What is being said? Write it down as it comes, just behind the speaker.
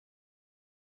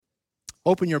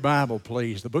Open your Bible,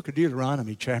 please. The book of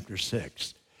Deuteronomy, chapter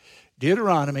 6.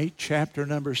 Deuteronomy, chapter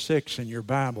number 6 in your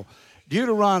Bible.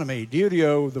 Deuteronomy,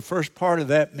 deutero, the first part of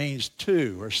that means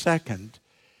two or second.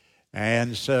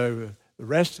 And so the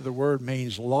rest of the word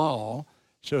means law.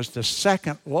 So it's the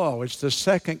second law. It's the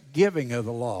second giving of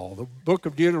the law. The book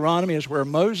of Deuteronomy is where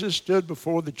Moses stood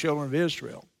before the children of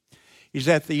Israel. He's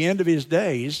at the end of his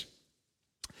days,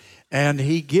 and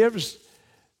he gives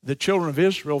the children of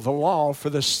Israel the law for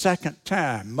the second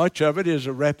time. Much of it is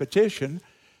a repetition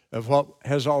of what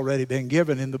has already been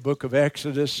given in the book of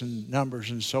Exodus and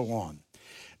Numbers and so on.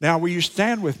 Now, will you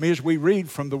stand with me as we read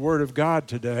from the Word of God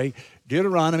today,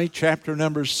 Deuteronomy chapter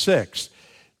number 6.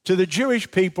 To the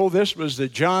Jewish people, this was the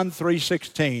John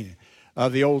 3:16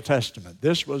 of the Old Testament.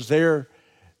 This was their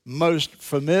most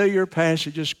familiar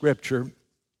passage of Scripture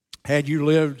had you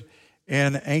lived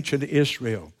in ancient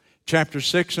Israel. Chapter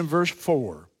 6 and verse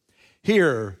 4.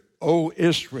 Hear, O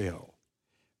Israel.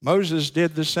 Moses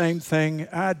did the same thing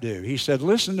I do. He said,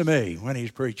 listen to me when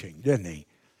he's preaching, didn't he?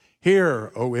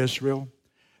 Hear, O Israel,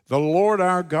 the Lord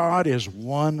our God is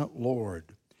one Lord.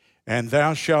 And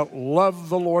thou shalt love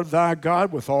the Lord thy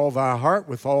God with all thy heart,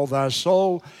 with all thy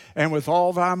soul, and with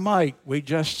all thy might. We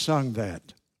just sung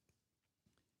that.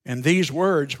 And these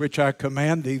words which I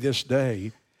command thee this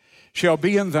day shall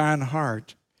be in thine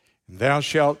heart, and thou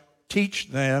shalt teach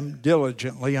them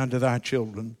diligently unto thy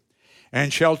children,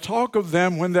 and shalt talk of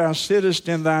them when thou sittest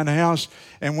in thine house,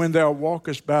 and when thou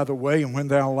walkest by the way, and when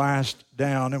thou liest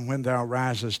down, and when thou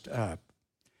risest up.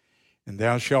 And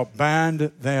thou shalt bind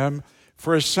them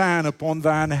for a sign upon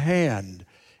thine hand,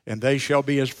 and they shall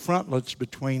be as frontlets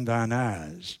between thine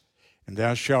eyes. And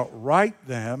thou shalt write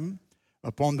them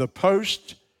upon the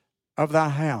post of thy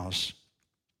house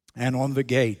and on the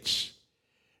gates.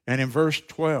 And in verse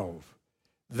 12,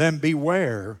 then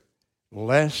beware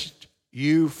lest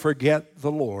you forget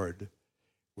the Lord,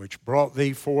 which brought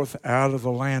thee forth out of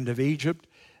the land of Egypt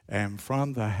and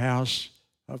from the house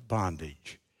of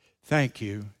bondage. Thank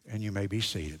you, and you may be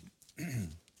seated.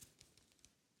 In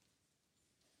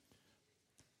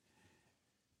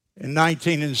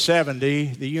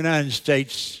 1970, the United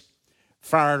States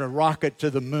fired a rocket to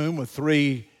the moon with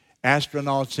 3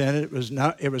 astronauts in it.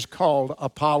 It was called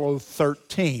Apollo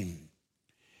 13.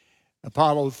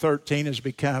 Apollo 13 has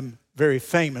become very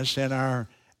famous in our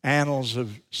annals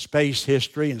of space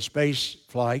history and space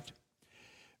flight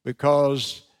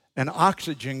because an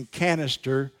oxygen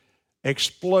canister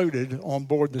exploded on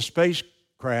board the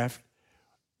spacecraft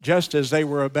just as they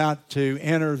were about to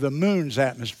enter the moon's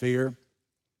atmosphere.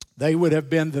 They would have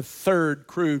been the 3rd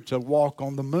crew to walk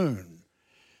on the moon,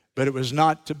 but it was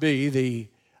not to be. The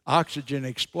oxygen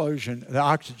explosion, the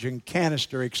oxygen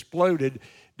canister exploded,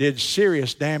 did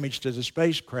serious damage to the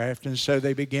spacecraft, and so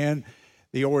they began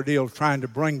the ordeal of trying to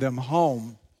bring them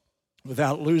home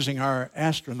without losing our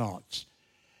astronauts.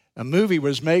 A movie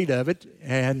was made of it,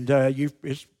 and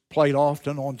it's played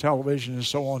often on television and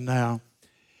so on now.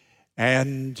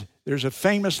 And there's a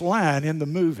famous line in the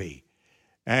movie,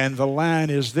 and the line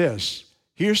is this: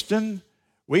 Houston,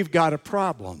 we've got a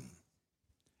problem.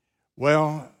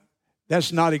 Well,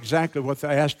 that's not exactly what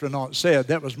the astronaut said.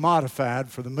 That was modified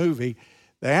for the movie.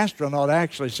 The astronaut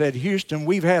actually said, Houston,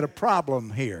 we've had a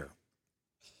problem here.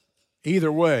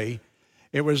 Either way,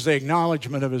 it was the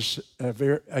acknowledgement of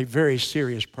a very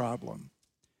serious problem.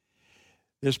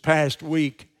 This past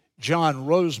week, John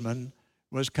Roseman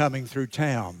was coming through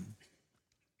town.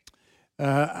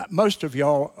 Most of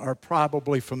y'all are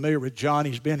probably familiar with John.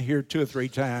 He's been here 2 or 3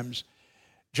 times.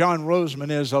 John Roseman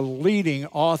is a leading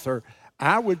author.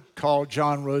 I would call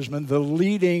John Roseman the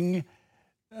leading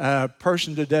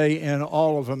person today in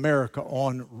all of America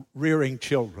on rearing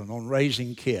children, on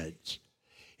raising kids.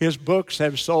 His books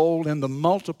have sold in the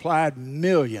multiplied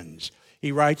millions.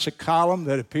 He writes a column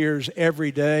that appears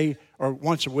every day, or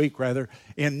once a week rather,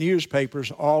 in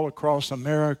newspapers all across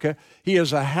America. He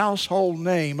is a household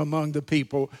name among the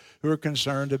people who are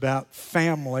concerned about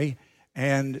family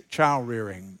and child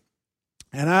rearing.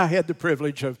 And I had the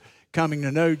privilege of coming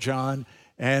to know John,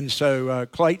 and so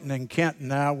Clayton and Kent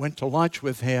and I went to lunch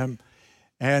with him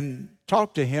and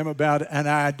talked to him about an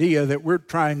idea that we're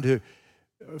trying to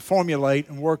formulate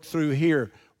and work through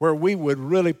here, where we would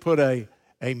really put a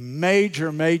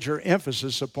major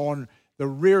emphasis upon the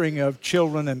rearing of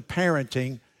children and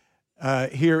parenting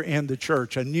here in the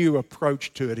church, a new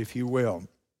approach to it, if you will.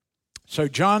 So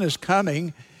John is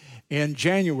coming in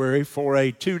January for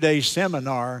a 2-day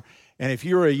seminar, and if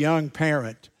you're a young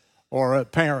parent or a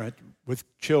parent with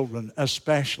children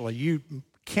especially, you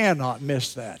cannot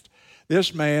miss that.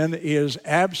 This man is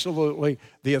absolutely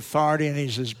the authority, and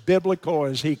he's as biblical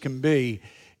as he can be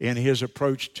in his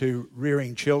approach to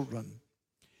rearing children.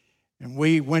 And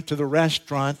we went to the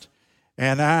restaurant,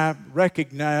 and I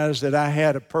recognized that I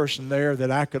had a person there that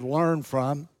I could learn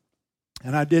from,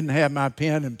 and I didn't have my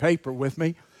pen and paper with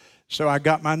me, so I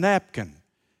got my napkin.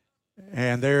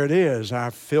 And there it is. I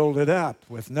filled it up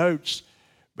with notes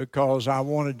because I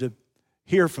wanted to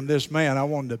hear from this man. I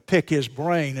wanted to pick his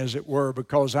brain, as it were,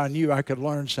 because I knew I could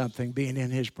learn something being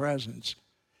in his presence.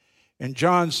 And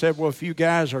John said, well,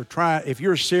 if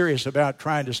you're serious about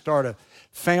trying to start a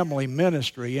family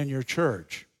ministry in your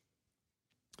church,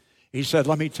 he said,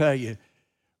 let me tell you,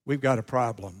 we've got a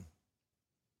problem.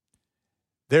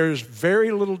 There's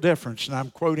very little difference, and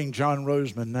I'm quoting John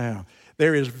Roseman now,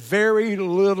 there is very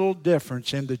little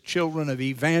difference in the children of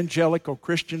evangelical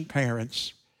Christian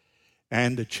parents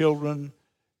and the children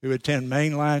who attend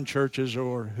mainline churches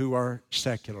or who are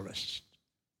secularists.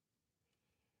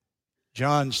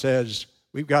 John says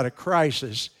we've got a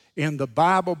crisis in the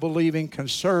Bible-believing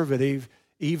conservative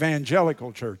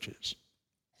evangelical churches.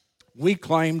 We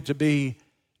claim to be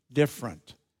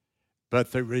different,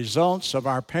 but the results of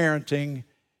our parenting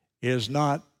is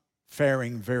not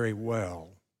faring very well.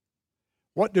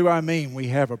 What do I mean we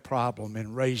have a problem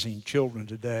in raising children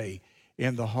today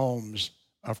in the homes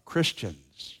of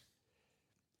Christians?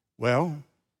 Well,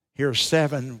 here are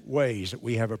 7 ways that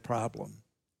we have a problem.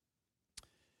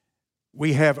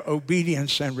 We have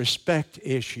obedience and respect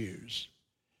issues.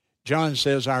 John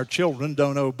says our children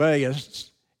don't obey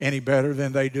us any better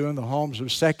than they do in the homes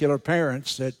of secular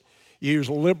parents that use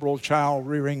liberal child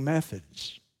rearing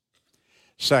methods.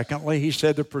 Secondly, he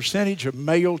said the percentage of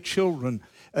male children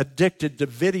addicted to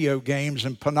video games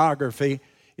and pornography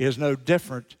is no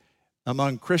different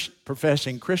among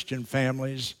professing Christian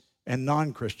families and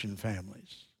non-Christian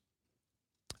families.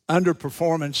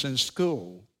 Underperformance in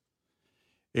school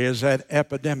is at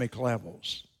epidemic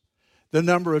levels. The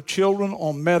number of children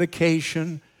on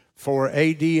medication for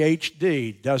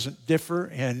ADHD doesn't differ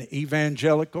in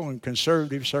evangelical and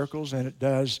conservative circles than it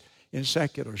does in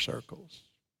secular circles.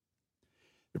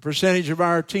 The percentage of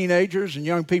our teenagers and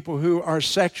young people who are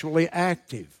sexually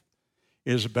active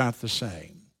is about the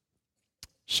same.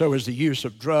 So is the use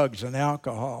of drugs and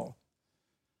alcohol.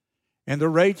 And the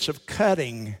rates of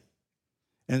cutting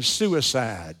and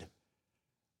suicide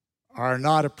are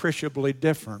not appreciably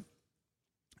different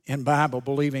in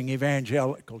Bible-believing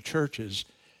evangelical churches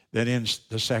than in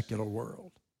the secular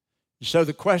world. So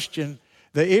the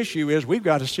issue is we've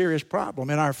got a serious problem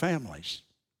in our families.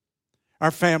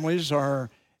 Our families are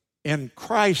in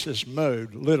crisis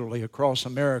mode, literally, across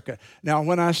America. Now,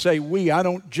 when I say we, I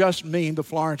don't just mean the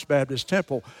Florence Baptist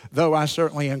Temple, though I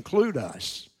certainly include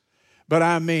us. But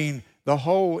I mean the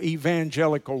whole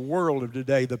evangelical world of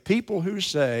today, the people who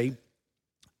say,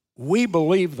 we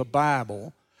believe the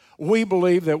Bible, we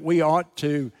believe that we ought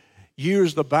to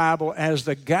use the Bible as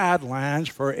the guidelines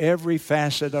for every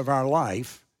facet of our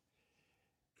life.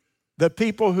 The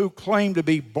people who claim to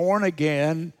be born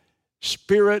again,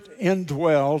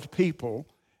 Spirit-indwelled people,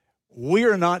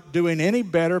 we're not doing any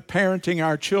better parenting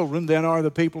our children than are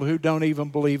the people who don't even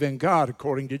believe in God,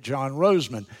 according to John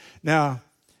Roseman. Now,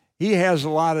 he has a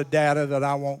lot of data that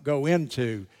I won't go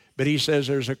into, but he says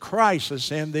there's a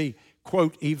crisis in the,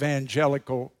 quote,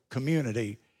 evangelical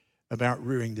community about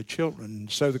rearing the children.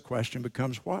 So the question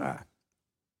becomes why?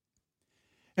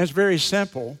 And it's very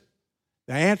simple.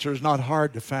 The answer is not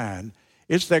hard to find.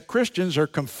 It's that Christians are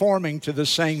conforming to the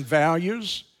same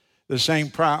values, the same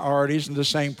priorities, and the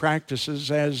same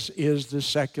practices as is the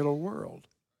secular world.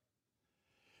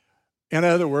 In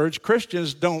other words,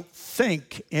 Christians don't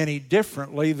think any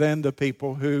differently than the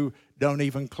people who don't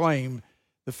even claim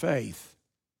the faith.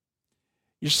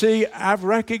 You see, I've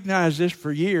recognized this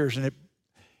for years, and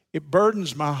it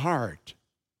burdens my heart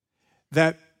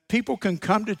that people can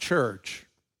come to church,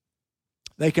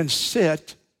 they can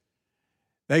sit,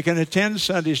 they can attend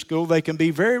Sunday school, they can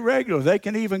be very regular, they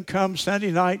can even come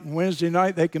Sunday night and Wednesday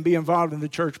night, they can be involved in the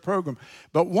church program.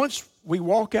 But once we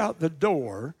walk out the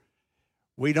door,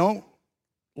 we don't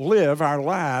live our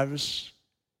lives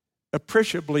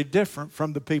appreciably different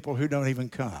from the people who don't even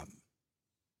come.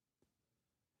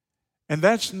 And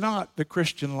that's not the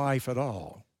Christian life at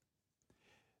all.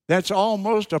 That's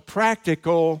almost a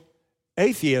practical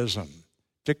atheism.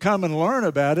 To come and learn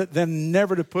about it, then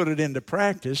never to put it into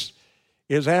practice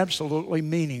is absolutely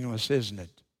meaningless, isn't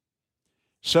it?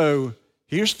 So,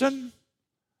 Houston,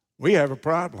 we have a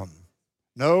problem.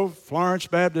 No, Florence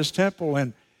Baptist Temple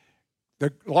and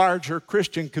the larger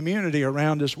Christian community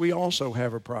around us, we also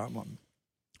have a problem.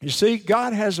 You see,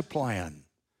 God has a plan.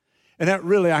 And that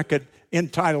really, I could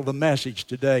entitle the message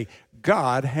today,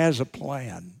 God has a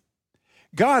plan.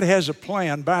 God has a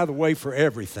plan, by the way, for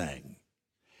everything.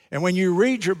 And when you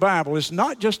read your Bible, it's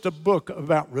not just a book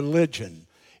about religion.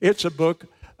 It's a book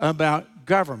about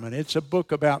government. It's a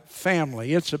book about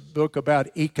family. It's a book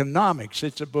about economics.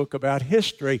 It's a book about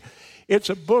history. It's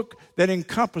a book that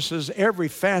encompasses every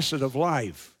facet of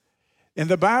life. And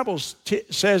the Bible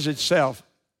says itself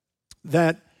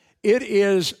that it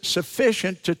is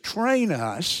sufficient to train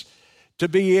us to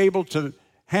be able to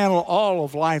handle all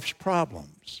of life's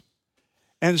problems.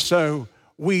 And so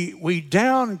we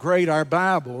downgrade our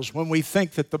Bibles when we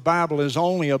think that the Bible is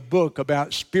only a book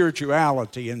about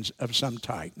spirituality of some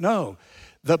type. No,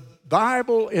 the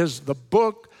Bible is the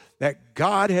book that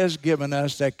God has given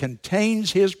us that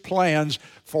contains His plans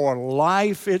for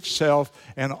life itself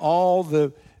and all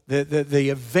the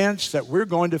events that we're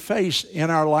going to face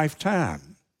in our lifetime.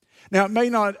 Now, it may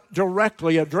not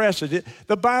directly address it.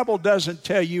 The Bible doesn't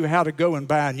tell you how to go and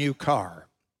buy a new car.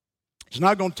 It's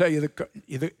not going to tell you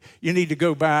that you need to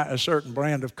go buy a certain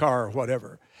brand of car or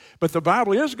whatever. But the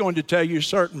Bible is going to tell you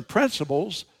certain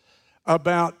principles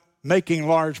about making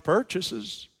large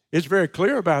purchases. It's very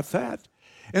clear about that.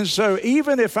 And so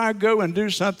even if I go and do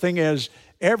something as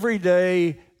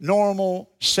everyday, normal,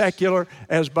 secular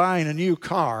as buying a new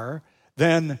car,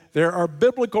 then there are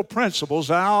biblical principles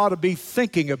I ought to be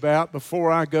thinking about before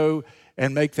I go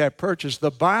and make that purchase.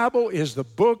 The Bible is the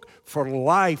book for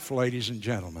life, ladies and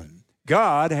gentlemen.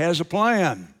 God has a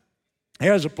plan. He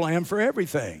has a plan for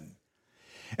everything.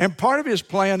 And part of His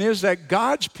plan is that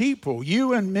God's people,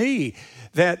 you and me,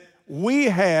 that we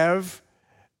are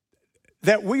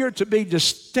to be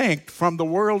distinct from the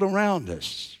world around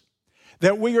us,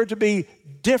 that we are to be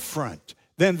different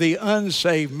than the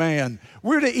unsaved man.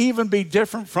 We're to even be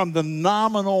different from the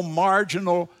nominal,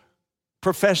 marginal,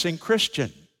 professing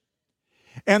Christian.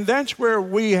 And that's where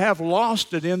we have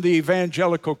lost it in the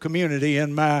evangelical community,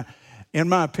 in my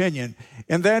opinion.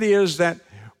 And that is that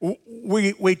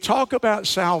we talk about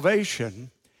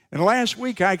salvation. And last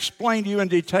week I explained to you in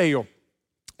detail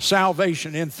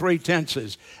salvation in 3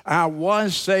 tenses. I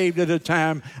was saved at a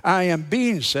time, I am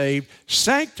being saved,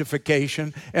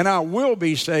 sanctification, and I will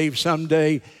be saved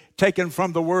someday, taken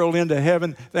from the world into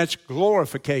heaven. That's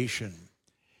glorification.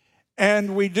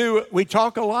 And we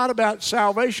talk a lot about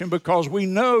salvation because we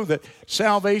know that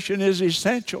salvation is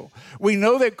essential. We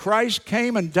know that Christ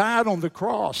came and died on the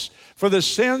cross for the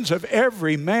sins of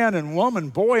every man and woman,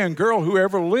 boy and girl who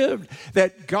ever lived,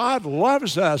 that God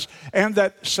loves us, and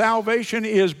that salvation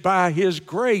is by His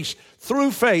grace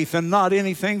through faith and not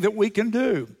anything that we can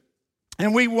do.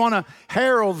 And we want to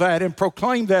herald that and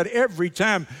proclaim that every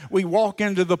time we walk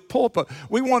into the pulpit.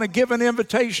 We want to give an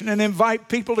invitation and invite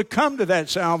people to come to that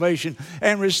salvation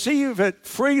and receive it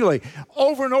freely.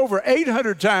 Over and over,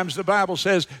 800 times the Bible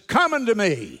says, "Come unto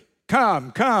me."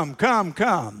 Come, come, come,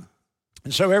 come.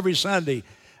 And so every Sunday,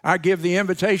 I give the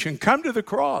invitation, come to the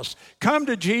cross. Come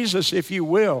to Jesus if you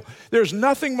will. There's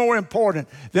nothing more important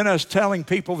than us telling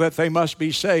people that they must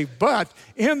be saved. But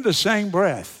in the same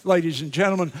breath, ladies and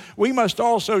gentlemen, we must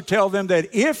also tell them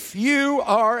that if you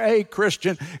are a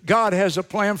Christian, God has a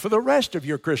plan for the rest of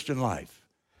your Christian life.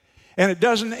 And it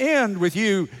doesn't end with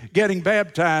you getting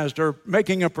baptized or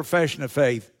making a profession of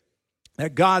faith.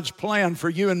 That God's plan for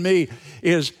you and me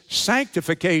is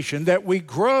sanctification, that we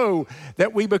grow,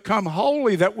 that we become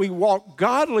holy, that we walk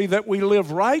godly, that we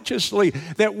live righteously,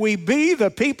 that we be the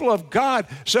people of God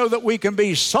so that we can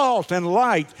be salt and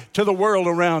light to the world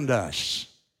around us.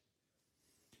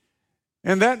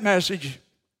 And that message,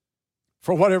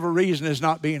 for whatever reason, is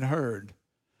not being heard.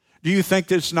 Do you think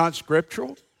that it's not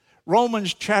scriptural?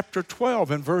 Romans chapter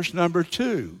 12 and verse number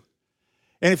 2.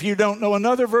 And if you don't know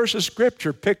another verse of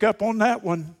Scripture, pick up on that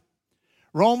one.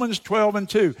 Romans 12 and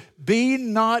 2. Be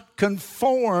not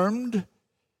conformed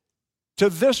to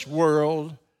this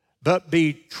world, but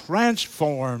be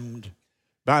transformed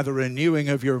by the renewing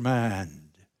of your mind.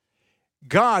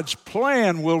 God's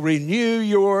plan will renew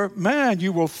your mind.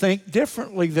 You will think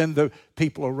differently than the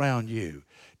people around you.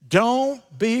 Don't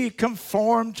be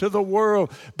conformed to the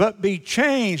world, but be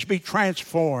changed, be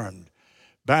transformed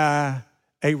by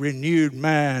a renewed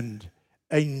mind,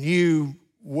 a new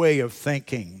way of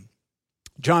thinking.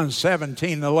 John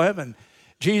 17:11,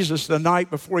 Jesus, the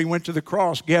night before He went to the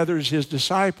cross, gathers His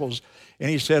disciples, and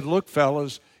He said, look,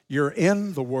 fellas, you're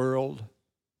in the world,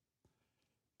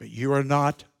 but you are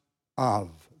not of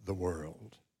the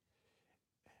world.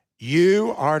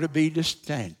 You are to be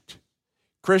distinct.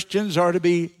 Christians are to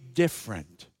be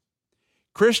different.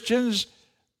 Christians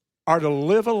are to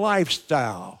live a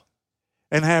lifestyle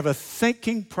and have a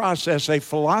thinking process, a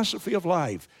philosophy of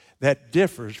life that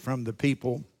differs from the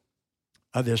people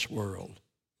of this world.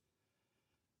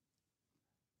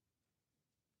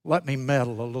 Let me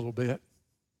meddle a little bit.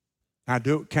 I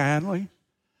do it kindly.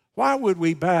 Why would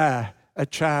we buy a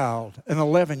child, an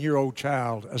 11-year-old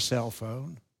child, a cell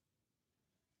phone?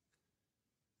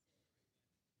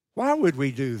 Why would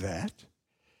we do that?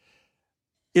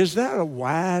 Is that a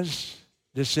wise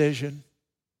decision?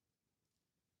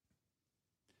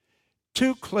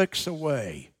 2 clicks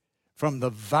away from the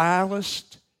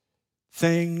vilest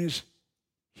things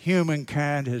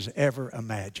humankind has ever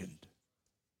imagined.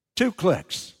 2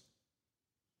 clicks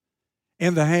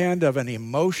in the hand of an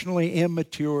emotionally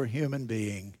immature human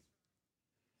being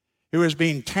who is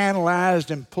being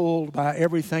tantalized and pulled by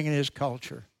everything in his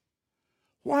culture.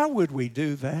 Why would we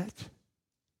do that?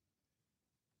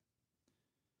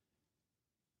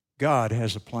 God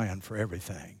has a plan for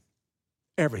everything.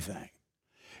 Everything.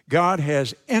 God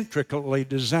has intricately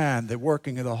designed the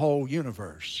working of the whole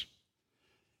universe.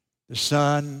 The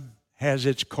sun has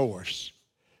its course.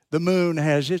 The moon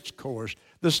has its course.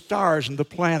 The stars and the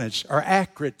planets are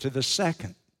accurate to the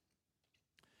second.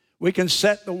 We can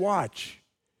set the watch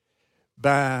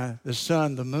by the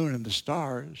sun, the moon, and the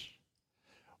stars.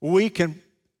 We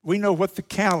know what the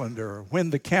calendar, when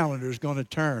the calendar is going to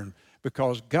turn,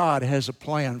 because God has a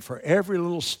plan for every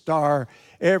little star,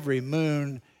 every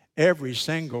moon, every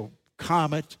single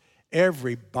comet,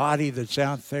 every body that's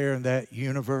out there in that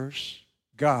universe.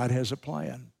 God has a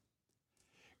plan.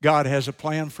 God has a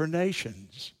plan for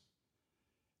nations.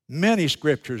 Many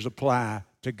scriptures apply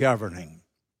to governing.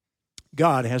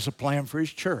 God has a plan for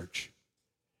His church.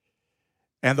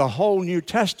 And the whole New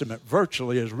Testament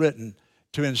virtually is written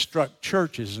to instruct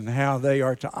churches in how they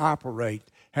are to operate,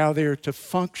 how they are to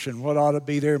function, what ought to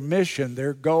be their mission,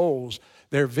 their goals,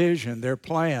 their vision, their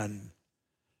plan,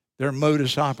 their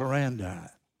modus operandi.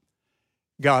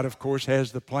 God, of course,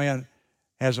 has a plan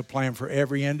for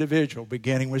every individual,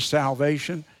 beginning with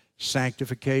salvation,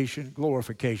 sanctification,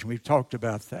 glorification. We've talked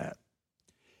about that.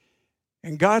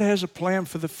 And God has a plan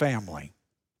for the family.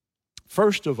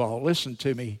 First of all, listen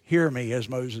to me, hear me, as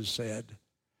Moses said.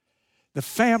 The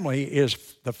family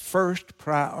is the first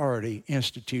priority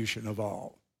institution of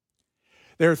all.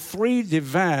 There are 3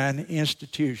 divine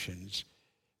institutions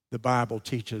the Bible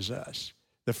teaches us.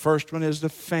 The first one is the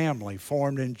family,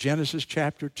 formed in Genesis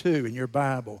chapter 2 in your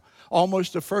Bible.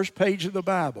 Almost the first page of the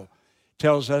Bible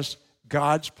tells us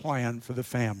God's plan for the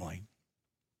family.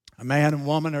 A man and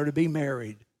woman are to be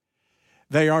married.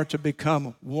 They are to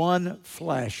become one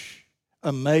flesh,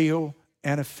 a male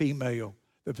and a female.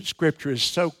 The Scripture is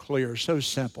so clear, so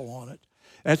simple on it.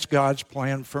 That's God's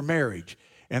plan for marriage.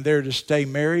 And they're to stay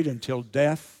married until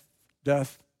death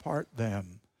doth part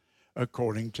them,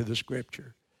 according to the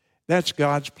Scripture. That's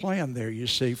God's plan there, you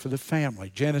see, for the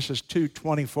family. Genesis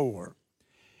 2:24.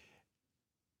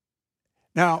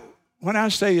 Now, when I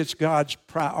say it's God's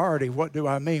priority, what do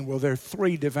I mean? Well, there are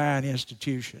 3 divine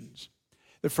institutions.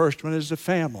 The first one is the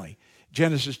family.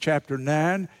 Genesis chapter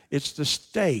 9, it's the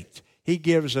state. He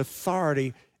gives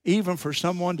authority even for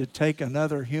someone to take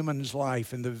another human's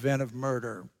life in the event of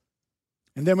murder.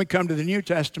 And then we come to the New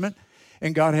Testament,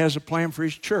 and God has a plan for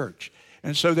His church.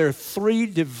 And so there are 3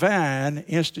 divine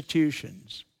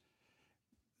institutions.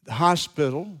 The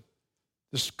hospital,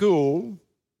 the school,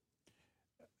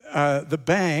 the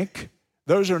bank.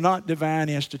 Those are not divine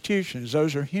institutions.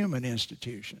 Those are human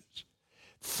institutions.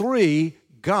 3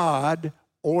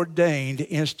 God-ordained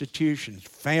institutions.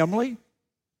 Family,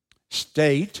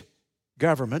 state,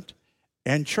 government,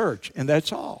 and church. And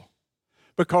that's all.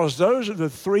 Because those are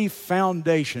the 3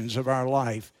 foundations of our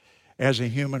life as a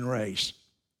human race.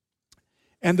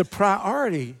 And the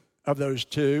priority of those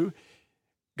 2,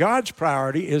 God's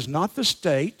priority is not the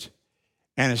state,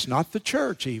 and it's not the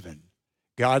church even.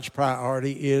 God's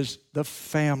priority is the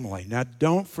family. Now,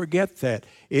 don't forget that.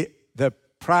 The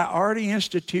priority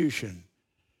institution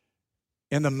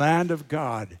in the mind of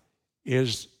God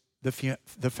is the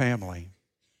family.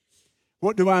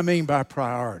 What do I mean by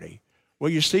priority? Well,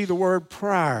 you see the word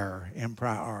prior in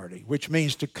priority, which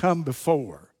means to come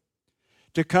before.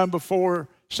 To come before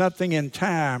something in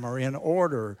time or in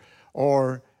order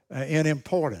or in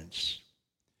importance.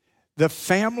 The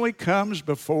family comes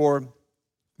before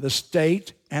the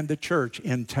state and the church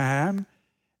in time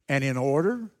and in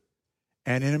order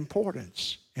and in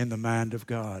importance in the mind of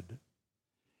God.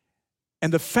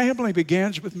 And the family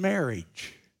begins with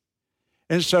marriage.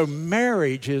 And so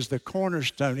marriage is the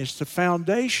cornerstone. It's the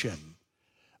foundation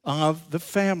of the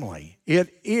family.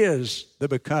 It is the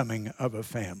becoming of a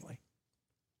family.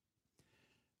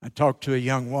 I talked to a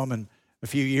young woman a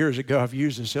few years ago. I've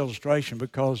used this illustration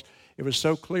because it was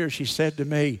so clear. She said to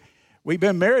me, "We've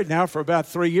been married now for about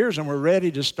 3 years and we're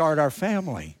ready to start our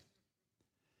family."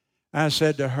 I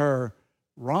said to her,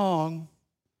 "Wrong.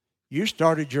 You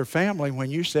started your family when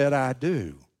you said 'I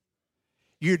do.'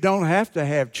 You don't have to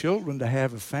have children to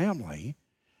have a family.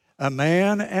 A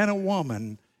man and a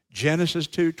woman, Genesis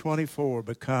 2:24,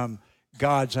 become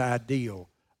God's ideal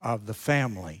of the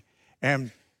family.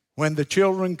 And when the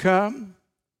children come,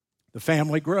 the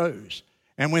family grows.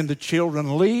 And when the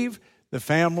children leave, the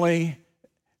family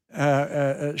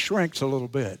shrinks a little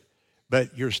bit.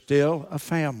 But you're still a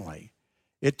family.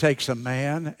 It takes a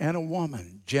man and a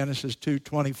woman. Genesis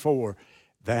 2:24,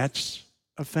 that's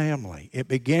a family. It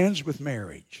begins with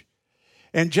marriage.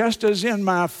 And just as in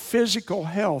my physical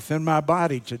health in my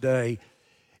body today,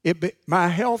 my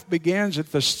health begins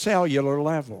at the cellular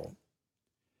level.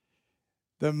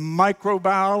 The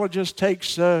microbiologist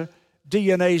takes a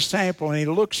DNA sample and he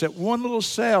looks at one little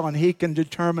cell and he can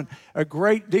determine a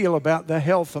great deal about the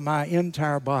health of my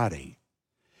entire body.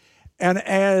 And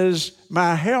as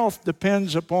my health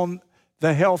depends upon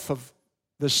the health of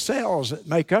the cells that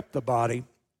make up the body,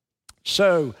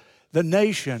 so the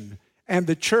nation and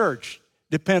the church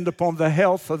depend upon the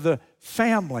health of the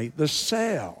family, the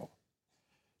cell,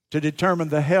 to determine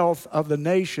the health of the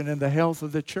nation and the health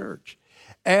of the church.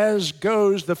 As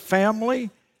goes the family,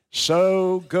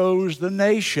 so goes the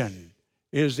nation,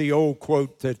 is the old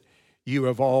quote that you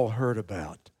have all heard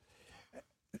about.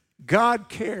 God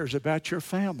cares about your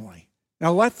family.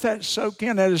 Now let that soak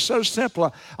in. That is so simple.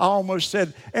 I almost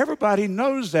said everybody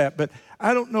knows that, but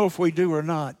I don't know if we do or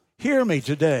not. Hear me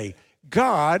today.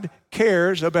 God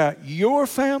cares about your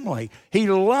family. He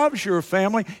loves your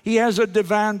family. He has a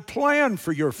divine plan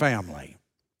for your family.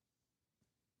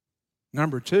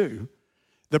 Number two,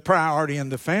 the priority in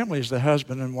the family is the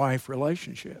husband and wife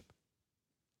relationship.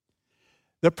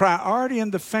 The priority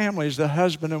in the family is the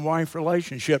husband and wife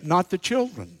relationship, not the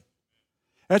children.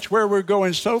 That's where we're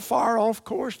going so far off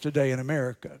course today in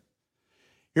America.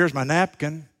 Here's my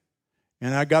napkin,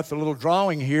 and I got the little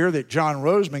drawing here that John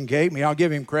Roseman gave me. I'll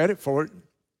give him credit for it.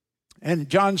 And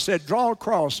John said, draw a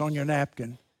cross on your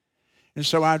napkin. And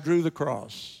so I drew the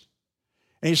cross.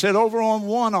 And he said, over on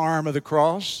one arm of the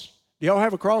cross, do y'all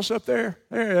have a cross up there?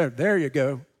 There you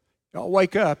go. Y'all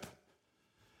wake up.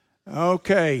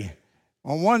 Okay.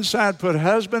 On one side, put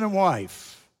husband and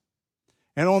wife.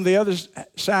 And on the other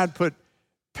side, put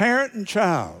parent and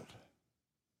child.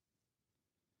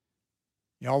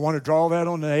 Y'all want to draw that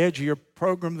on the edge of your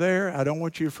program there? I don't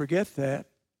want you to forget that.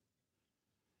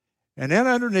 And then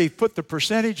underneath, put the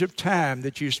percentage of time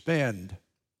that you spend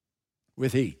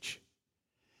with each.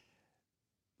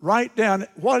 Write down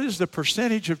what is the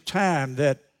percentage of time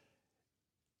that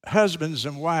husbands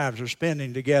and wives are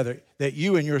spending together, that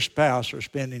you and your spouse are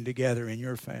spending together in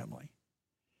your family.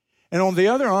 And on the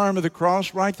other arm of the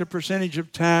cross, write the percentage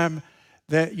of time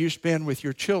that you spend with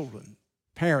your children,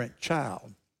 parent,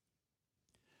 child.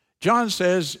 John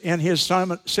says in his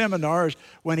seminars,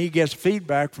 when he gets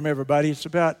feedback from everybody, it's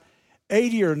about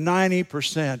 80 or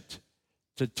 90%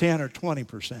 to 10 or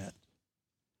 20%.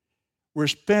 We're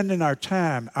spending our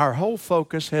time, our whole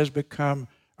focus has become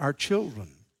our children.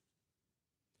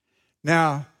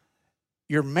 Now,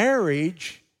 your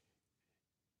marriage,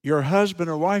 your husband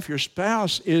or wife, your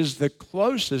spouse is the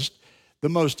closest, the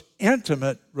most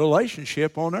intimate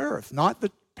relationship on earth, not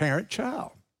the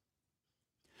parent-child.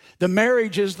 The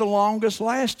marriage is the longest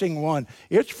lasting one.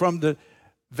 It's from the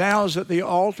vows at the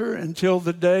altar until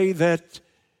the day that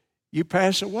you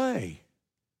pass away.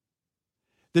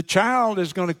 The child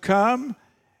is going to come,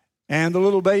 and the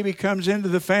little baby comes into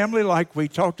the family like we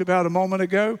talked about a moment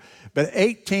ago. But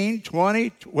 18,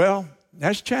 20, well,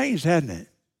 that's changed, hasn't it?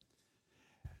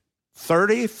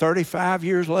 30, 35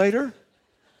 years later,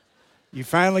 you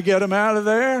finally get them out of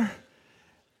there.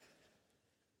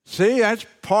 See, that's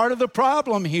part of the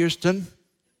problem, Houston.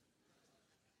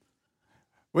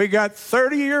 We got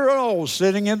 30-year-olds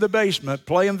sitting in the basement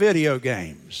playing video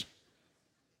games.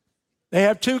 They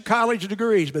have 2 college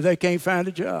degrees, but they can't find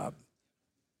a job.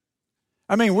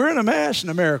 I mean, we're in a mess in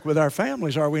America with our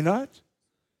families, are we not?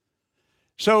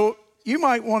 So you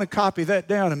might want to copy that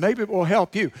down, and maybe it will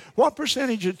help you. What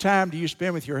percentage of time do you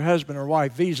spend with your husband or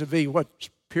wife vis-a-vis what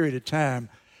period of time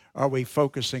are we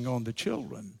focusing on the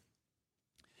children?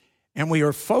 And we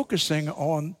are focusing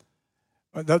on,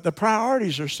 the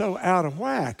priorities are so out of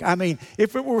whack. I mean,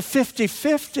 if it were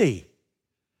 50-50,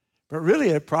 but really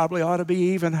it probably ought to be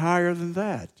even higher than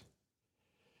that.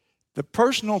 The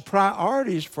personal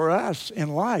priorities for us in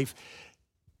life,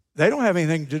 they don't have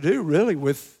anything to do really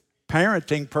with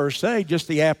parenting per se, just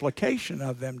the application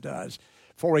of them does.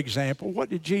 For example, what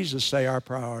did Jesus say our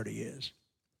priority is?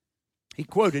 He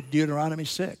quoted Deuteronomy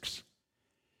 6.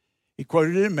 He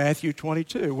quoted it in Matthew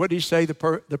 22. What did he say? The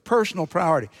personal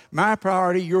priority. My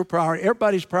priority, your priority,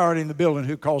 everybody's priority in the building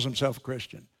who calls himself a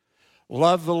Christian.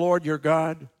 Love the Lord your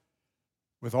God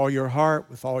with all your heart,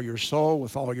 with all your soul,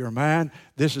 with all your mind.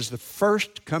 This is the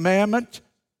first commandment,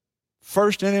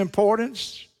 first in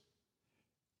importance,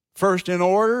 first in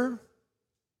order,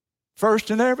 first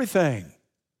in everything.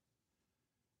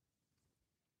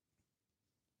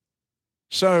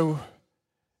 So,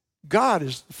 God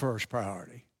is the first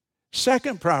priority.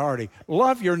 Second priority,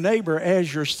 love your neighbor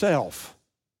as yourself.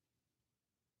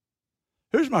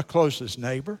 Who's my closest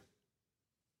neighbor?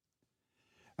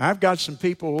 I've got some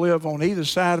people who live on either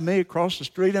side of me, across the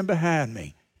street and behind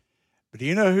me. But do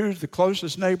you know who's the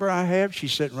closest neighbor I have?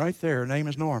 She's sitting right there. Her name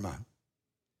is Norma.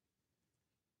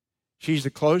 She's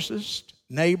the closest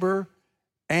neighbor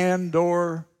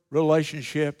and/or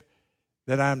relationship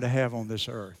that I'm to have on this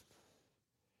earth.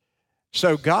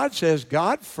 So God says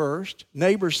God first,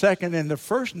 neighbor second, and the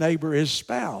first neighbor is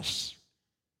spouse.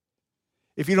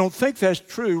 If you don't think that's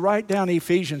true, write down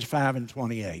Ephesians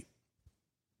 5:28.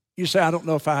 You say, I don't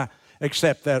know if I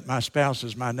accept that my spouse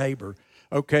is my neighbor.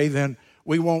 Okay, then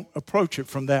we won't approach it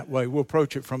from that way. We'll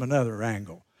approach it from another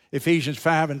angle. Ephesians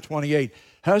 5:28.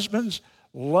 Husbands,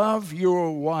 love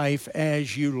your wife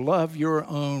as you love your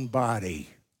own body.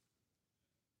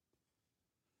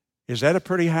 Is that a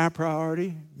pretty high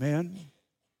priority, men?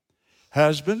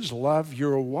 Husbands, love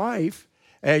your wife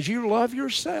as you love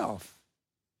yourself.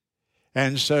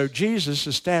 And so Jesus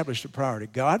established a priority.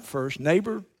 God first,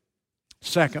 neighbor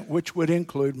second, which would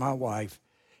include my wife.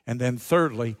 And then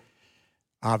thirdly,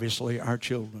 obviously, our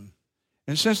children.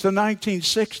 And since the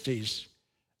 1960s,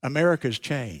 America's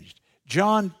changed.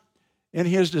 John, in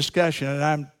his discussion, and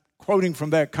I'm quoting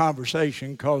from that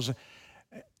conversation because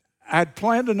I'd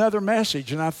planned another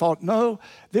message, and I thought, no,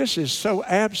 this is so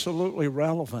absolutely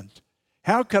relevant.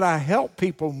 How could I help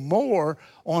people more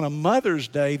on a Mother's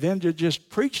Day than to just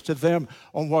preach to them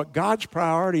on what God's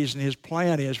priorities and His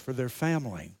plan is for their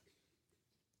family?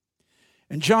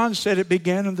 And John said it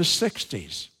began in the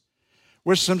 60s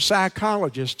with some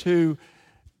psychologists who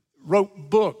wrote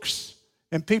books,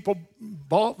 and people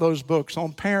bought those books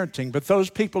on parenting, but those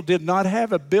people did not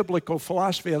have a biblical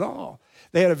philosophy at all.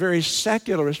 They had a very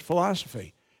secularist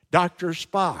philosophy. Dr.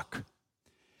 Spock.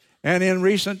 And in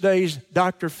recent days,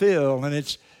 Dr. Phil. And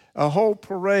it's a whole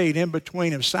parade in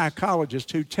between of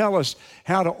psychologists who tell us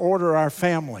how to order our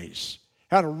families,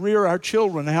 how to rear our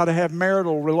children, how to have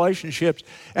marital relationships.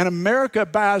 And America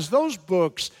buys those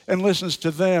books and listens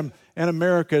to them, and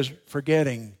America's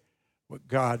forgetting what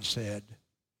God said.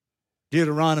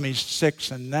 Deuteronomy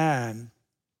 6:9,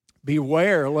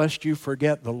 beware lest you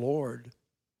forget the Lord.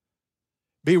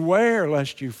 Beware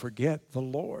lest you forget the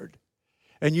Lord,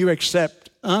 and you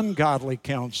accept ungodly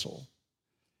counsel.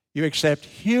 You accept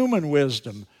human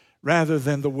wisdom rather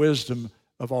than the wisdom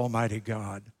of Almighty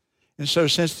God. And so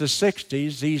since the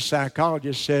 60s, these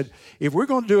psychologists said, if we're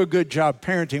going to do a good job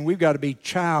parenting, we've got to be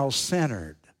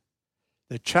child-centered.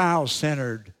 The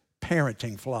child-centered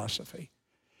parenting philosophy,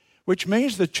 which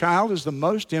means the child is the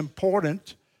most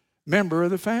important member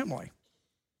of the family.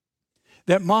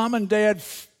 That mom and dad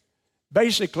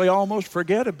basically almost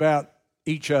forget about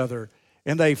each other,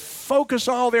 and they focus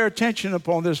all their attention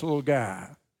upon this little guy.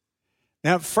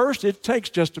 Now, at first, it takes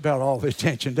just about all the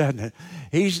attention, doesn't it?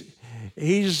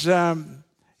 He's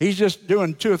just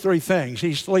doing 2 or 3 things.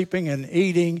 He's sleeping and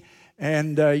eating,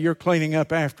 and you're cleaning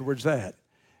up afterwards that.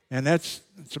 And it's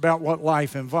about what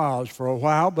life involves for a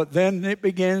while, but then he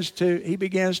begins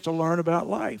to learn about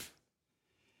life.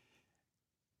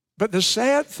 But the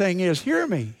sad thing is, hear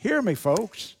me,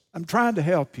 folks. I'm trying to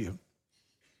help you.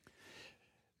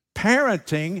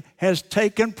 Parenting has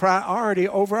taken priority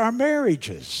over our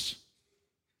marriages.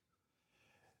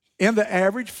 In the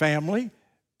average family,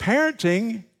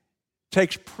 parenting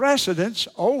takes precedence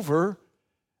over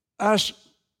us,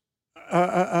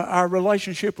 our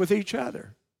relationship with each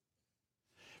other.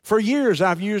 For years,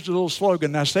 I've used a little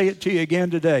slogan, and I say it to you again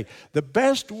today. The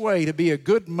best way to be a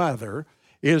good mother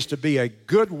is to be a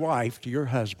good wife to your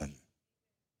husband.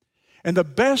 And the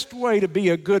best way to be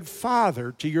a good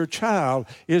father to your child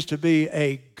is to be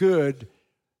a good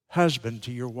husband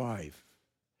to your wife.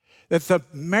 That the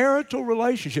marital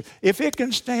relationship, if it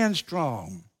can stand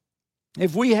strong,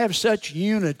 if we have such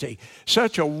unity,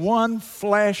 such a one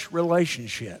flesh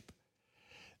relationship,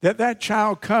 that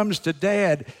child comes to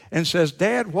dad and says,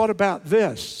 Dad, what about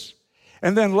this?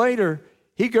 And then later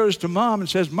he goes to mom and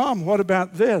says, Mom, what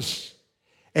about this?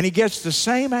 And he gets the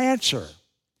same answer.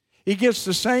 He gets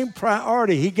the same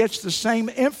priority. He gets the same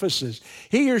emphasis.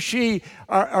 He or she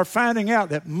are finding out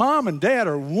that mom and dad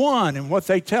are one in what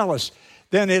they tell us.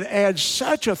 Then it adds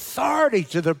such authority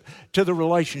to the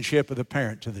relationship of the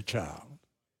parent to the child.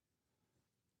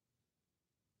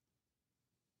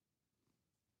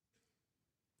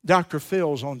 Dr.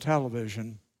 Phil's on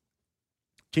television,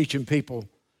 teaching people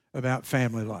about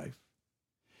family life.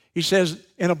 He says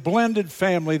in a blended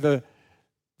family,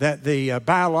 that the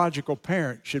biological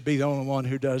parent should be the only one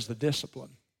who does the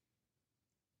discipline.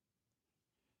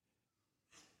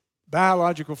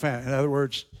 Biological family, in other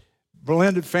words,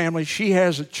 blended family, she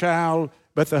has a child,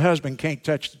 but the husband can't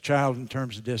touch the child in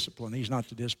terms of discipline. He's not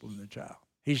to discipline the child.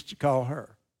 He's to call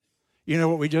her. You know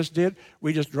what we just did?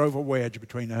 We just drove a wedge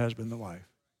between the husband and the wife.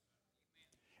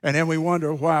 And then we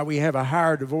wonder why we have a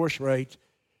higher divorce rate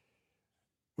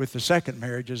with the second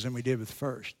marriages than we did with the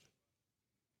first.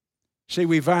 See,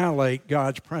 we violate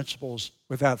God's principles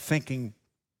without thinking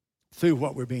through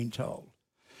what we're being told.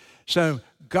 So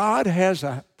God has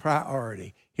a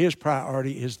priority. His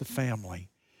priority is the family.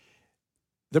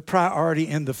 The priority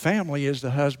in the family is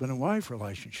the husband and wife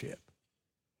relationship.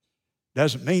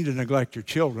 Doesn't mean to neglect your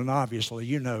children, obviously.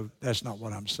 You know that's not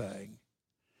what I'm saying.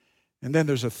 And then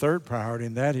there's a third priority,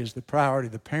 and that is the priority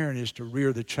of the parent is to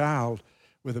rear the child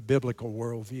with a biblical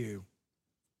worldview.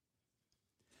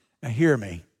 Now hear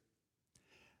me.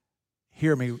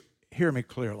 Hear me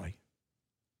clearly.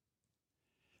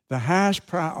 The highest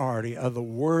priority of the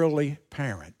worldly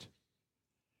parent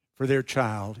for their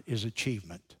child is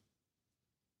achievement.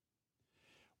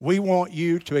 We want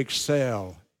you to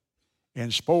excel in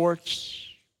sports,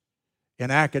 in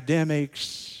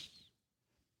academics,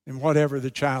 in whatever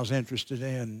the child's interested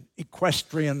in,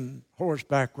 equestrian,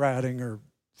 horseback riding, or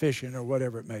fishing, or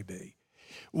whatever it may be.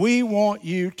 We want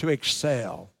you to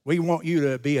excel. We want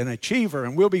you to be an achiever,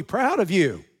 and we'll be proud of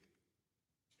you.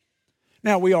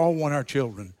 Now, we all want our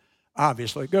children,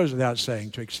 obviously, it goes without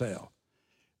saying, to excel.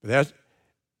 But that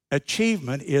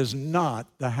achievement is not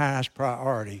the highest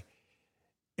priority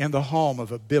in the home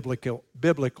of a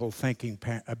biblically thinking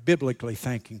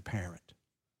parent.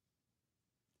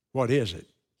 What is it?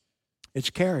 It's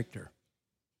character.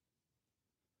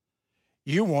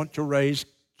 You want to raise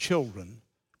children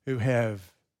who have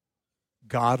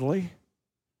godly,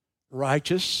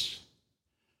 righteous,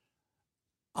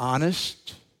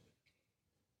 honest,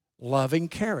 loving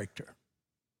character.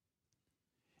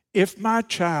 If my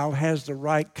child has the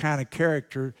right kind of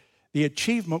character, the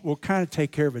achievement will kind of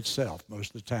take care of itself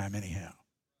most of the time anyhow.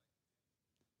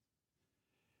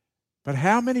 But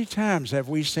how many times have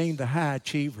we seen the high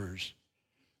achievers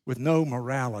with no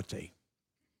morality?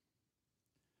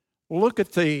 Look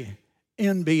at the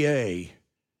NBA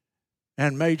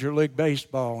and Major League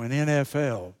Baseball and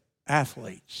NFL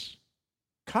athletes,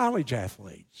 college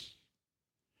athletes.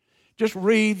 Just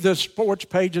read the sports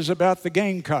pages about the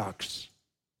Gamecocks.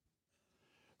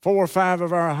 4 or 5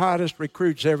 of our hottest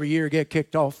recruits every year get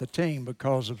kicked off the team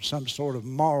because of some sort of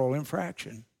moral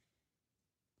infraction.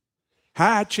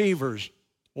 High achievers,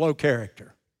 low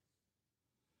character.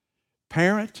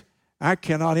 Parent, I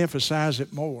cannot emphasize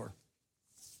it more.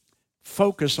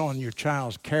 Focus on your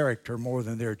child's character more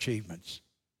than their achievements.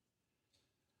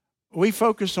 We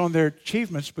focus on their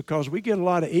achievements because we get a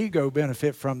lot of ego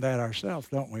benefit from that ourselves,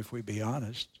 don't we, if we be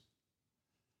honest?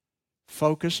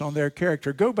 Focus on their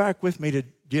character. Go back with me to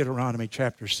Deuteronomy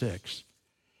chapter 6.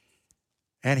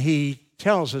 And he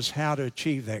tells us how to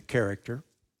achieve that character.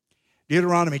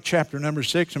 Deuteronomy chapter number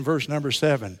 6 and verse number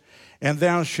 7. And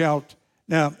thou shalt...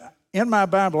 Now, in my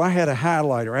Bible, I had a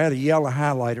highlighter. I had a yellow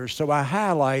highlighter, so I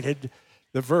highlighted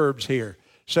the verbs here.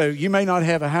 So you may not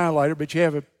have a highlighter, but you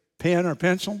have a pen or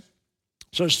pencil.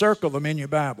 So circle them in your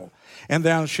Bible. And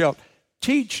thou shalt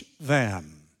teach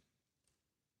them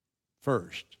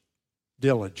first,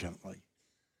 diligently,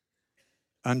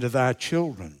 unto thy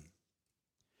children.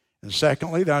 And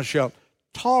secondly, thou shalt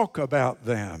talk about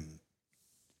them.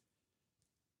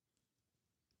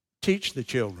 Teach the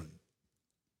children.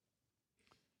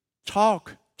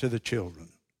 Talk to the children.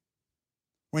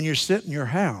 When you sit in your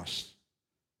house.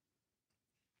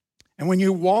 And when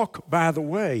you walk by the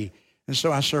way, and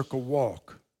so I circle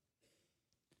walk.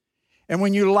 And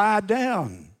when you lie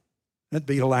down, that'd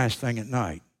be the last thing at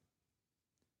night.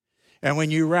 And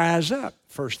when you rise up,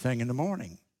 first thing in the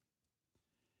morning.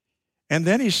 And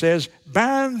then he says,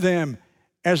 bind them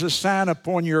as a sign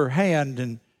upon your hand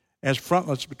and as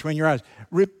frontlets between your eyes.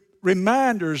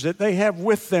 Reminders that they have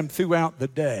with them throughout the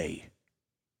day.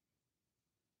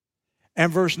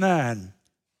 And verse 9,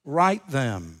 write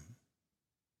them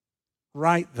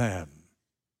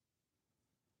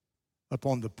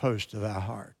upon the post of thy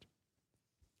heart.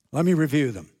 Let me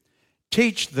review them.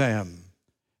 Teach them,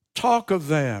 talk of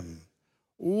them,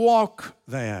 walk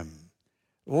them,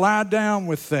 lie down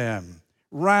with them,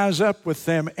 rise up with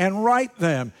them, and write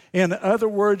them. In other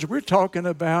words, we're talking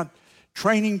about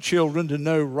training children to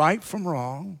know right from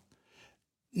wrong,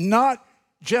 not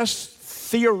just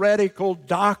theoretical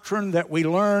doctrine that we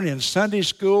learn in Sunday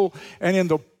school and in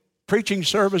the preaching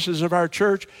services of our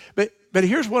church. But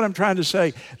here's what I'm trying to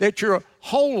say, that your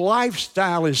whole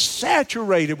lifestyle is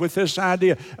saturated with this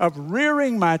idea of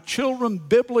rearing my children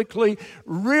biblically,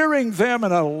 rearing them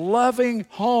in a loving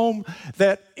home,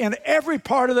 that in every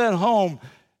part of that home,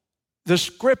 the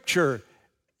Scripture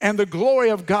and the glory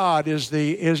of God is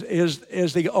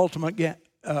the ultimate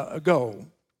goal.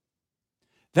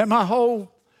 That my whole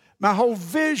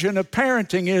vision of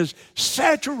parenting is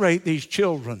saturate these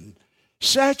children,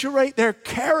 saturate their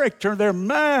character, their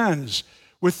minds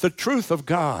with the truth of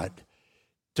God,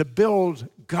 to build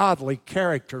godly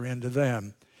character into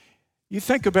them. You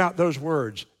think about those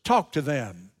words, talk to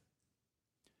them.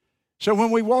 So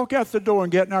when we walk out the door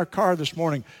and get in our car this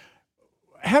morning,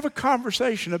 have a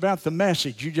conversation about the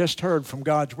message you just heard from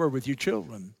God's Word with your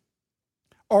children,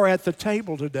 or at the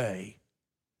table today,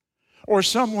 or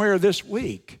somewhere this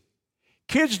week.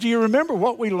 Kids, do you remember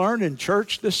what we learned in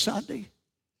church this Sunday?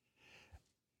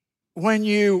 When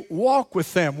you walk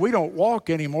with them, we don't walk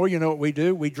anymore. You know what we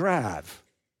do? We drive.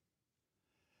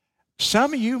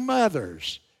 Some of you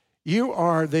mothers, you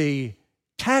are the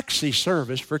taxi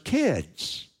service for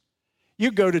kids.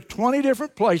 You go to 20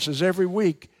 different places every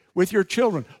week with your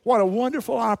children. What a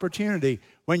wonderful opportunity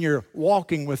when you're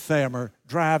walking with them or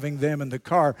driving them in the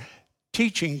car.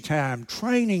 Teaching time,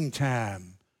 training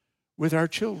time with our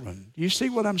children. You see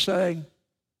what I'm saying?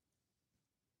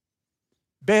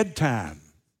 Bedtime,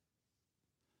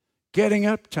 getting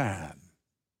up time,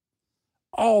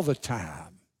 all the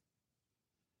time.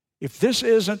 If this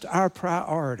isn't our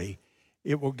priority,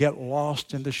 it will get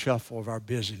lost in the shuffle of our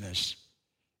busyness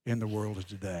in the world of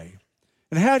today.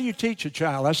 And how do you teach a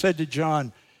child? I said to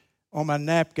John on my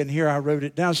napkin here, I wrote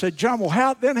it down. I said, John, well,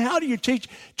 how do you teach?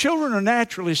 Children are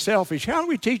naturally selfish. How do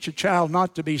we teach a child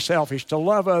not to be selfish, to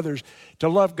love others, to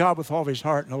love God with all of his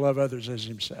heart, and to love others as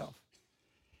himself?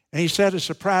 And he said a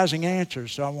surprising answer,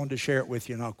 so I wanted to share it with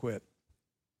you, and I'll quit.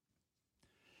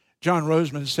 John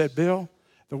Roseman said, Bill,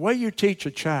 the way you teach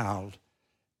a child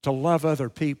to love other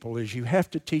people is you have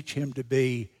to teach him to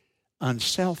be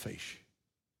unselfish.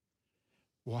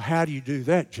 Well, how do you do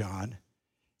that, John?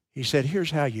 He said, here's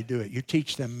how you do it. You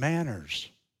teach them manners.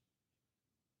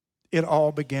 It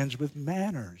all begins with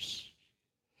manners.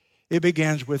 It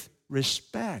begins with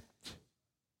respect.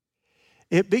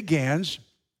 It begins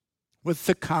with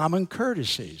the common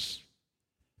courtesies.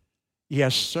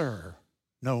 Yes, sir.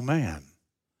 No, ma'am.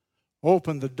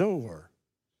 Open the door.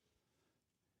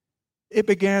 It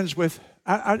begins with,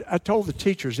 I told the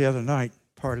teachers the other night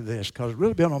part of this because it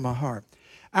really been on my heart.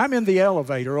 I'm in the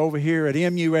elevator over here at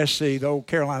MUSC, the old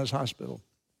Carolinas Hospital.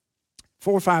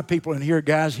 4 or 5 people in here,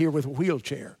 guys here with a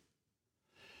wheelchair.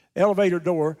 Elevator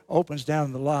door opens down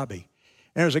in the lobby.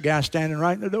 And there's a guy standing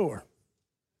right in the door.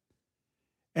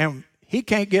 And he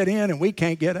can't get in and we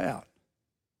can't get out.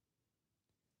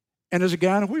 And there's a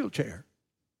guy in a wheelchair.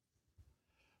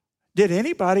 Did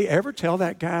anybody ever tell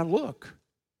that guy, look,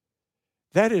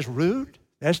 that is rude,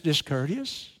 that's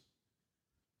discourteous?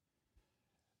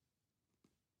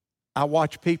 I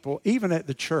watch people, even at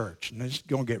the church, and this is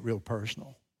going to get real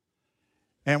personal,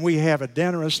 and we have a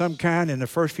dinner of some kind, and the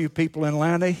first few people in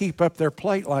line, they heap up their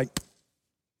plate like,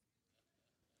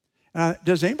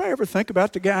 does anybody ever think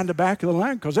about the guy in the back of the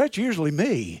line? Because that's usually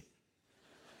me.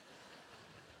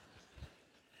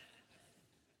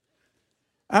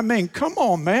 I mean, come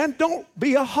on, man, don't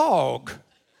be a hog.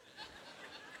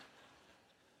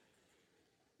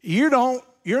 You're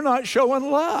not showing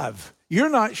love. You're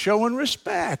not showing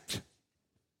respect.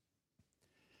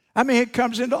 I mean, it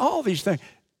comes into all these things.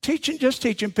 Just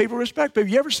teaching people respect. Have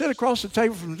you ever sit across the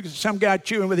table from some guy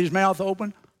chewing with his mouth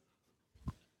open?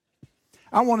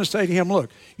 I want to say to him, look,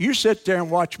 you sit there and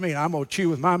watch me, and I'm going to chew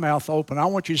with my mouth open. I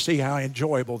want you to see how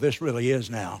enjoyable this really is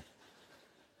now.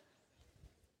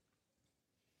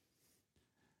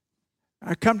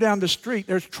 I come down the street,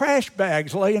 there's trash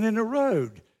bags laying in the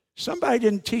road. Somebody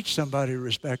didn't teach somebody to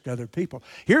respect other people.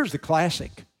 Here's the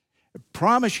classic. I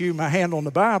promise you my hand on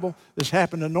the Bible. This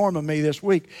happened to Norma and me this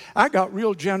week. I got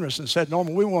real generous and said,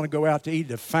 Norma, we want to go out to eat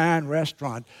at a fine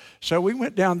restaurant. So we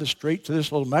went down the street to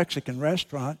this little Mexican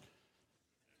restaurant.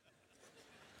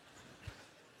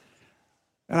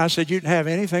 And I said, you can have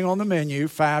anything on the menu,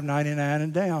 $5.99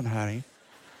 and down, honey.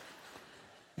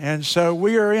 And so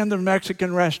we are in the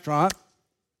Mexican restaurant.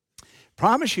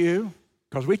 Promise you,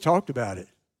 because we talked about it.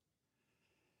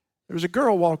 There was a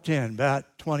girl walked in,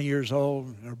 about 20 years old,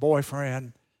 and her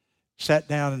boyfriend sat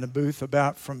down in the booth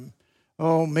about from,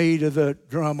 me to the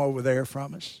drum over there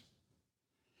from us.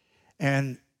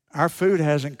 And our food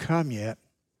hasn't come yet.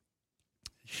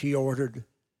 She ordered,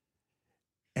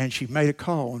 and she made a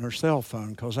call on her cell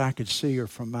phone because I could see her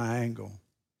from my angle.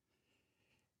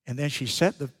 And then she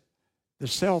set the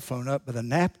cell phone up with a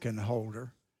napkin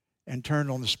holder and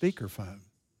turned on the speakerphone.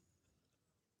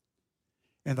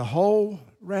 And the whole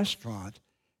restaurant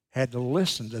had to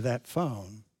listen to that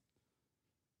phone.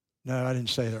 No, I didn't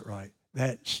say that right.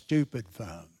 That stupid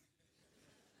phone.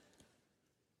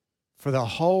 For the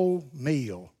whole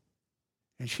meal.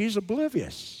 And she's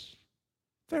oblivious.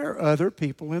 There are other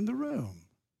people in the room.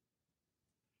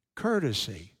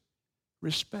 Courtesy,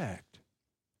 respect.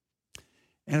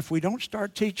 And if we don't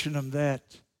start teaching them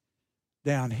that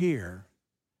down here,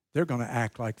 they're going to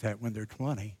act like that when they're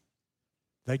 20.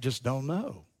 They just don't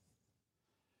know.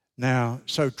 Now,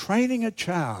 so training a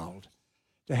child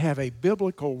to have a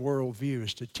biblical worldview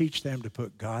is to teach them to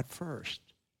put God first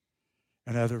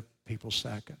and other people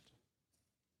second.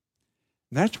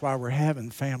 And that's why we're having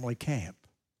family camp.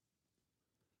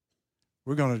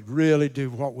 We're going to really do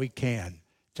what we can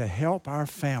to help our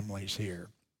families here.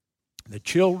 The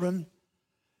children,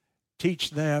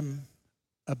 teach them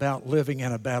about living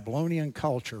in a Babylonian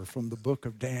culture from the book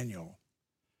of Daniel.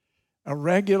 A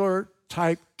regular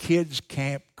type kids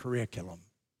camp curriculum.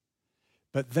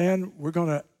 But then we're going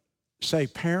to say,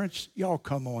 parents, y'all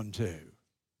come on too.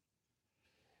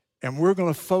 And we're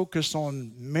going to focus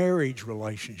on marriage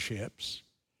relationships.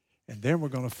 And then we're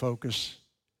going to focus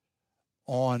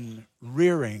on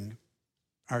rearing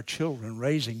our children,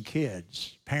 raising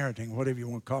kids, parenting, whatever you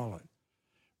want to call it.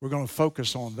 We're going to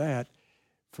focus on that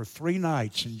for 3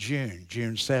 nights in June,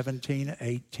 June 17,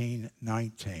 18,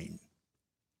 19.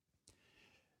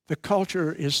 The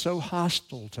culture is so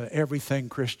hostile to everything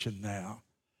Christian now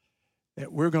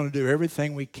that we're going to do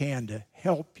everything we can to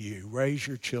help you raise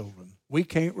your children. We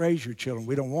can't raise your children.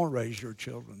 We don't want to raise your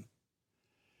children.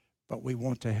 But we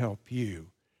want to help you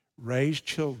raise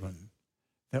children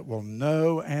that will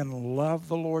know and love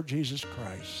the Lord Jesus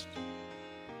Christ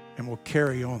and will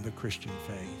carry on the Christian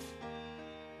faith.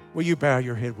 Will you bow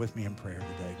your head with me in prayer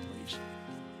today, please?